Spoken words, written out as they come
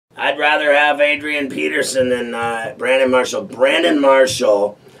I'd rather have Adrian Peterson than Brandon Marshall. Brandon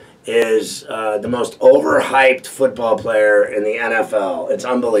Marshall is the most overhyped football player in the NFL. It's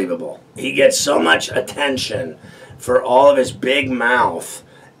unbelievable. He gets so much attention for all of his big mouth,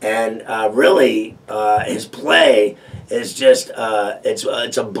 and really his play is just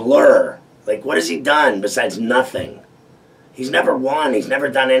it's a blur. Like, what has he done besides nothing? He's never won. He's never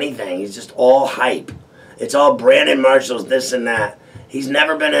done anything. He's just all hype. It's all Brandon Marshall's this and that. He's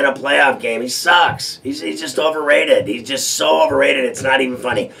never been in a playoff game. He sucks. He's just overrated. He's just so overrated, it's not even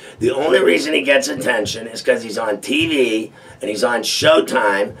funny. The only reason he gets attention is because he's on TV and he's on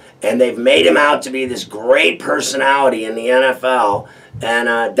Showtime, and they've made him out to be this great personality in the NFL,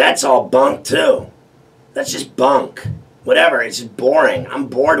 and that's all bunk too. That's just bunk. Whatever, it's just boring. I'm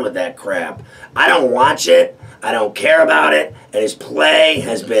bored with that crap. I don't watch it. I don't care about it, and his play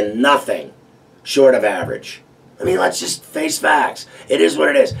has been nothing short of average. I mean, let's just face facts. It is what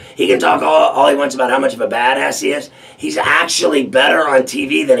it is. He can talk all he wants about how much of a badass he is. He's actually better on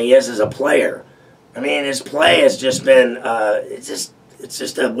TV than he is as a player. I mean, his play has just been, it's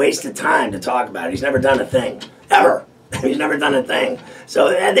just a waste of time to talk about it. He's never done a thing, ever. He's never done a thing.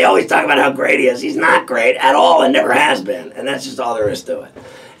 So they always talk about how great he is. He's not great at all and never has been, and that's just all there is to it.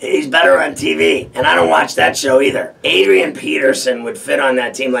 He's better on TV, and I don't watch that show either. Adrian Peterson would fit on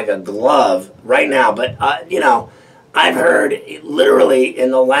that team like a glove right now, but, you know, I've heard literally in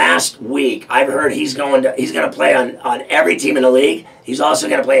the last week, I've heard he's going to play on every team in the league. He's also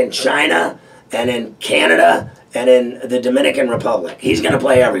going to play in China and in Canada and in the Dominican Republic. He's going to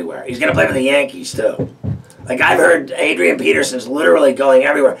play everywhere. He's going to play for the Yankees, too. Like, I've heard Adrian Peterson's literally going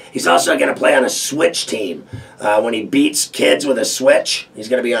everywhere. He's also going to play on a switch team. When he beats kids with a switch, he's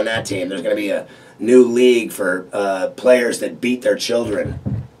going to be on that team. There's going to be a new league for players that beat their children.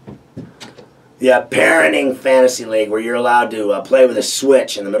 Yeah, parenting fantasy league where you're allowed to play with a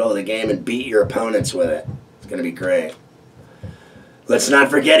switch in the middle of the game and beat your opponents with it. It's going to be great. Let's not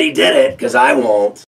forget he did it, because I won't.